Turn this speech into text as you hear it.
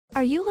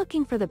Are you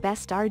looking for the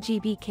best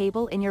RGB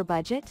cable in your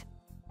budget?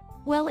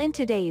 Well, in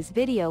today's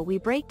video we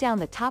break down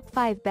the top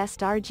 5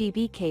 best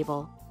RGB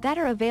cable that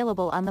are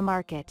available on the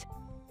market.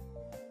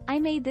 I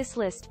made this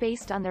list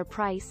based on their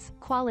price,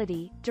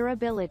 quality,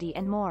 durability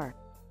and more.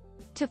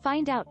 To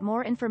find out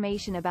more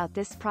information about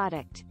this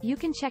product, you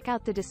can check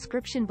out the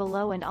description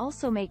below and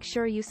also make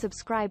sure you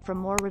subscribe for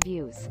more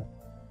reviews.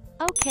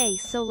 Okay,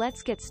 so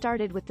let's get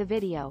started with the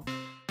video.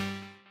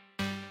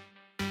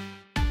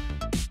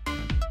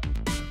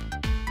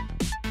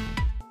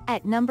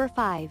 At number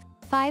 5,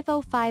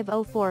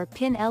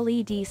 50504-pin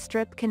LED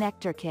strip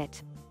connector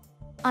kit.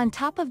 On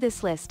top of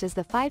this list is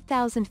the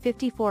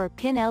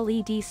 5054-pin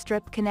LED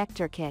strip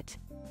connector kit.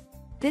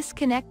 This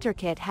connector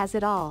kit has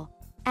it all.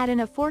 At an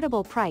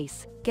affordable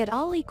price, get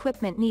all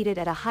equipment needed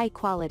at a high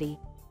quality.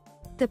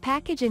 The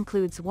package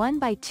includes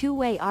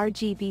 1x2-way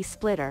RGB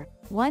splitter,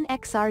 1x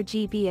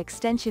RGB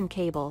extension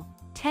cable,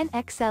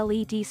 10x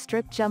LED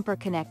strip jumper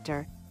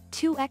connector,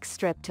 2x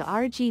strip to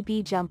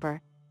RGB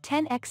jumper,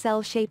 10x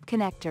L-shape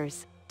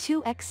connectors,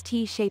 2x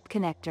T-shape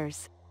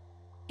connectors.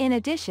 In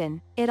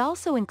addition, it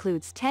also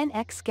includes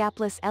 10x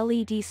gapless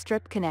LED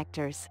strip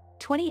connectors,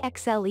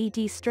 20x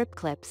LED strip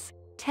clips,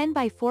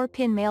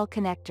 10x4-pin male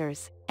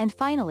connectors, and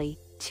finally,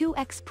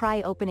 2x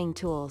pry opening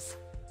tools.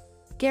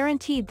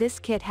 Guaranteed, this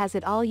kit has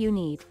it all you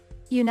need.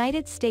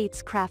 United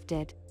States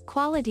crafted.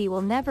 Quality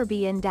will never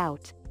be in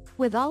doubt.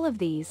 With all of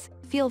these,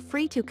 feel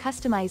free to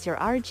customize your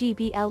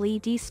RGB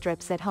LED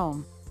strips at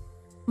home.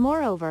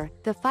 Moreover,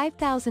 the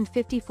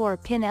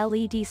 5054-pin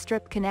LED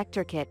strip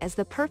connector kit is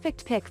the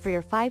perfect pick for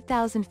your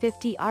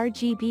 5050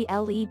 RGB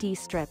LED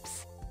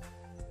strips.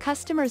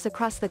 Customers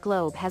across the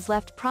globe has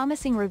left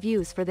promising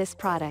reviews for this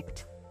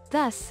product.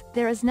 Thus,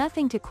 there is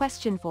nothing to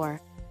question for.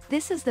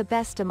 This is the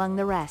best among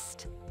the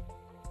rest.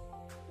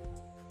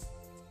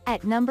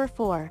 At number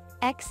 4,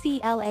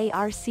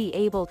 XELAR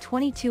Able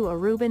 22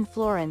 Aruban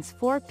Florence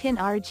 4-pin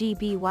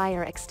RGB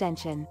wire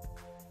extension.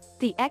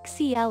 The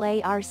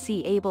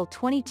XELAR Able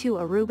 22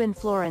 Aruban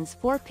Florence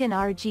 4-pin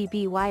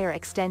RGB wire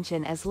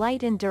extension is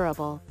light and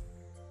durable.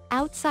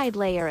 Outside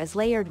layer is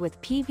layered with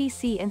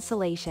PVC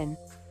insulation.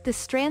 The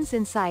strands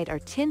inside are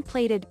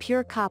tin-plated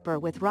pure copper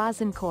with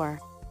rosin core.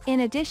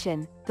 In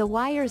addition, the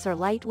wires are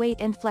lightweight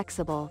and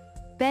flexible.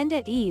 Bend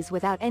at ease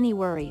without any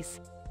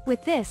worries.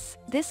 With this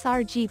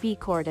RGB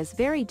cord is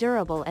very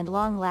durable and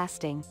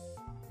long-lasting.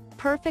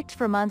 Perfect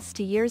for months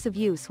to years of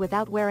use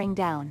without wearing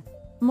down.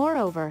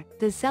 Moreover,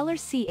 the XELAR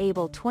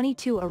Able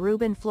 22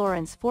 Aruban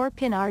Florence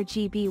 4-pin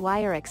RGB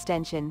wire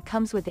extension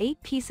comes with 8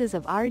 pieces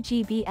of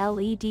RGB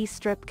LED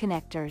strip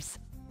connectors.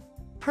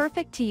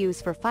 Perfect to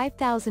use for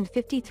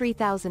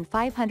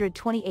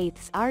 5053,528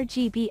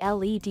 RGB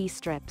LED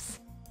strips.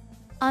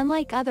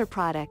 Unlike other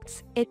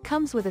products, it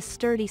comes with a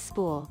sturdy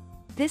spool.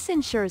 This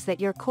ensures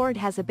that your cord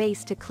has a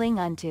base to cling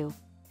onto.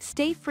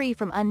 Stay free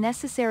from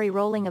unnecessary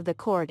rolling of the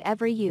cord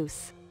every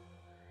use.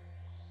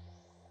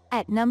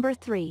 At number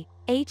 3,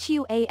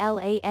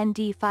 HUALAND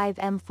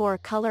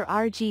 5M4 Color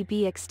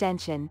RGB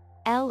Extension,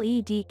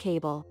 LED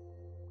Cable.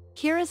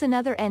 Here is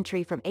another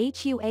entry from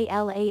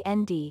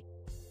HUALAND.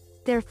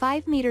 Their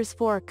 5m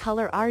 4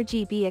 color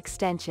RGB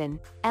extension,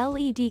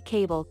 LED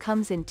cable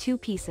comes in 2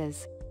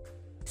 pieces.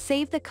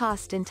 Save the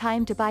cost and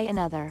time to buy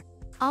another.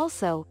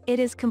 Also, it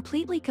is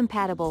completely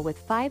compatible with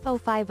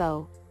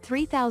 5050,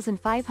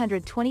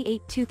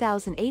 3528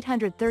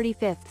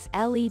 2835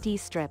 LED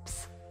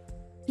strips.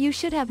 You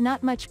should have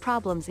not much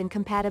problems in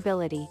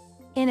compatibility.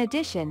 In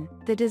addition,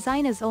 the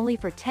design is only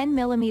for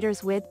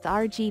 10mm width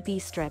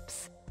RGB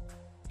strips.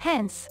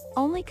 Hence,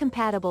 only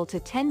compatible to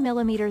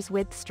 10mm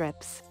width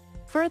strips.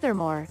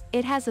 Furthermore,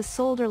 it has a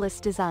solderless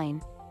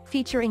design,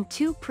 featuring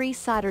 2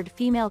 pre-soldered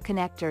female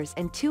connectors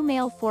and 2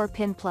 male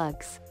 4-pin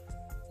plugs.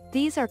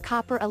 These are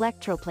copper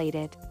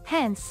electroplated,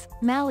 hence,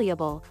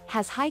 malleable,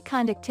 has high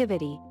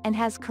conductivity, and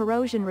has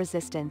corrosion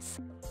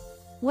resistance.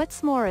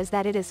 What's more is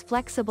that it is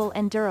flexible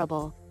and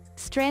durable.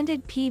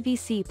 Stranded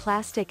PVC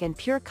plastic and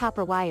pure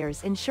copper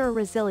wires ensure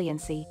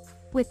resiliency.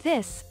 With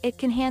this, it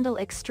can handle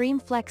extreme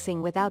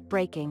flexing without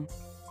breaking.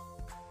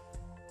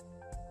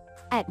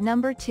 At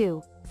number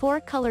 2,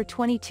 4-color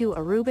 22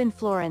 Aruban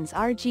Florence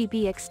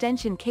RGB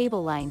extension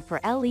cable line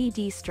for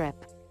LED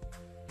strip.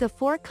 The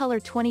 4-color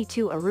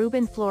 22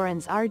 Aruban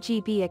Florence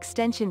RGB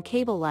extension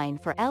cable line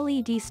for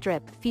LED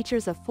strip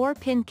features a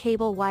 4-pin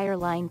cable wire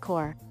line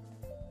core.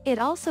 It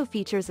also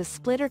features a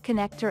splitter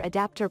connector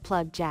adapter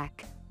plug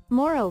jack.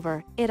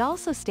 Moreover, it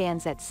also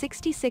stands at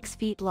 66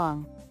 feet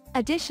long.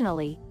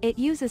 Additionally, it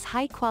uses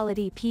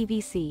high-quality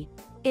PVC.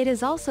 It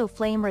is also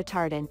flame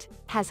retardant,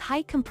 has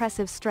high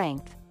compressive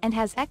strength, and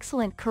has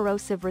excellent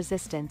corrosive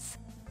resistance.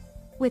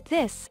 With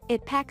this,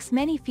 it packs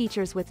many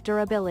features with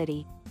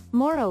durability.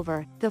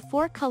 Moreover, the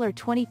 4-color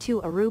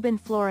 22 Aruban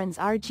Florence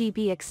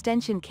RGB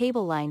extension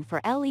cable line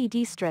for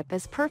LED strip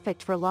is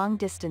perfect for long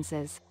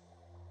distances.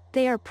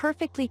 They are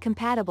perfectly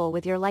compatible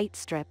with your light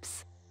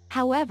strips.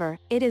 However,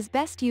 it is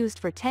best used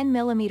for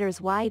 10mm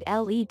wide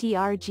LED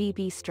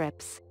RGB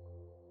strips.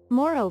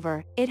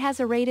 Moreover, it has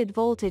a rated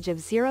voltage of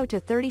 0 to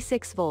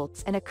 36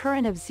 volts and a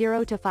current of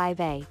 0 to 5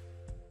 A.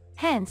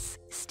 Hence,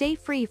 stay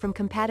free from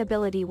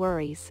compatibility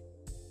worries.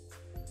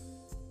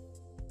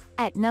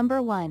 At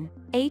number 1,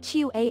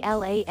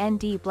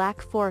 HUALAND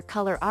Black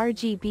 4-Color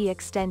RGB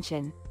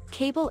Extension,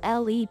 Cable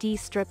LED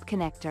Strip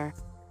Connector.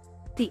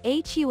 The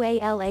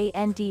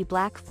HUALAND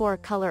Black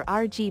 4-Color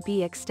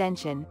RGB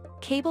Extension,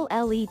 Cable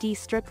LED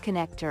Strip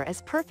Connector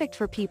is perfect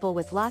for people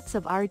with lots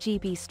of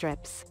RGB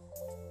strips.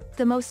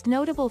 The most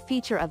notable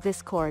feature of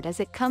this cord is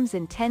it comes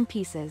in 10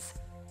 pieces.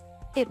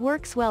 It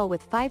works well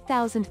with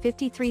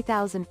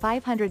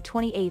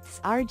 53,528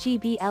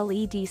 RGB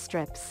LED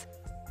strips.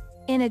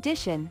 In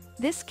addition,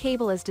 this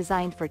cable is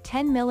designed for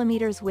 10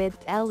 mm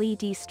width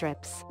LED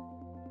strips.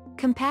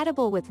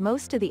 Compatible with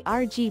most of the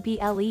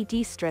RGB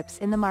LED strips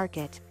in the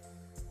market.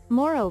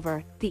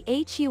 Moreover, the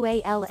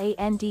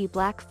HUALAND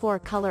Black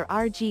 4-Color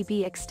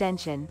RGB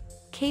Extension,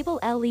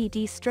 Cable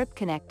LED Strip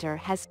Connector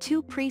has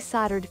 2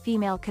 pre-soldered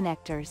female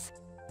connectors.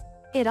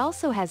 It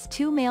also has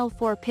 2 male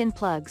 4-pin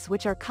plugs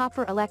which are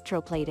copper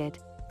electroplated.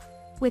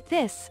 With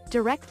this,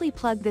 directly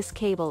plug this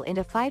cable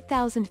into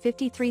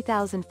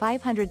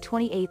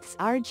 53,528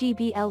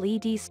 RGB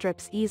LED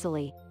strips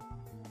easily.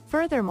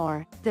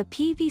 Furthermore, the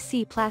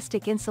PVC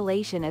plastic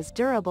insulation is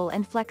durable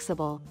and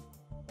flexible.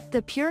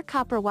 The pure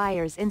copper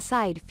wires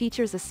inside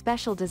features a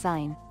special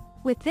design.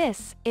 With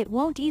this, it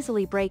won't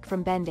easily break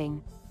from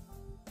bending.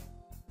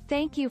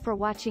 Thank you for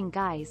watching,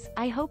 guys.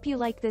 I hope you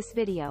like this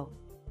video.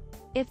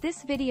 If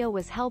this video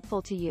was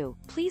helpful to you,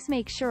 please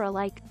make sure to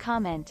like,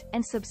 comment,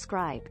 and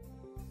subscribe.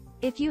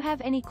 If you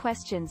have any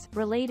questions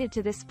related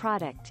to this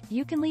product,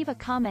 you can leave a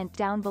comment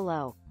down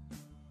below.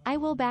 I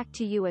will back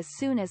to you as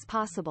soon as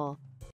possible.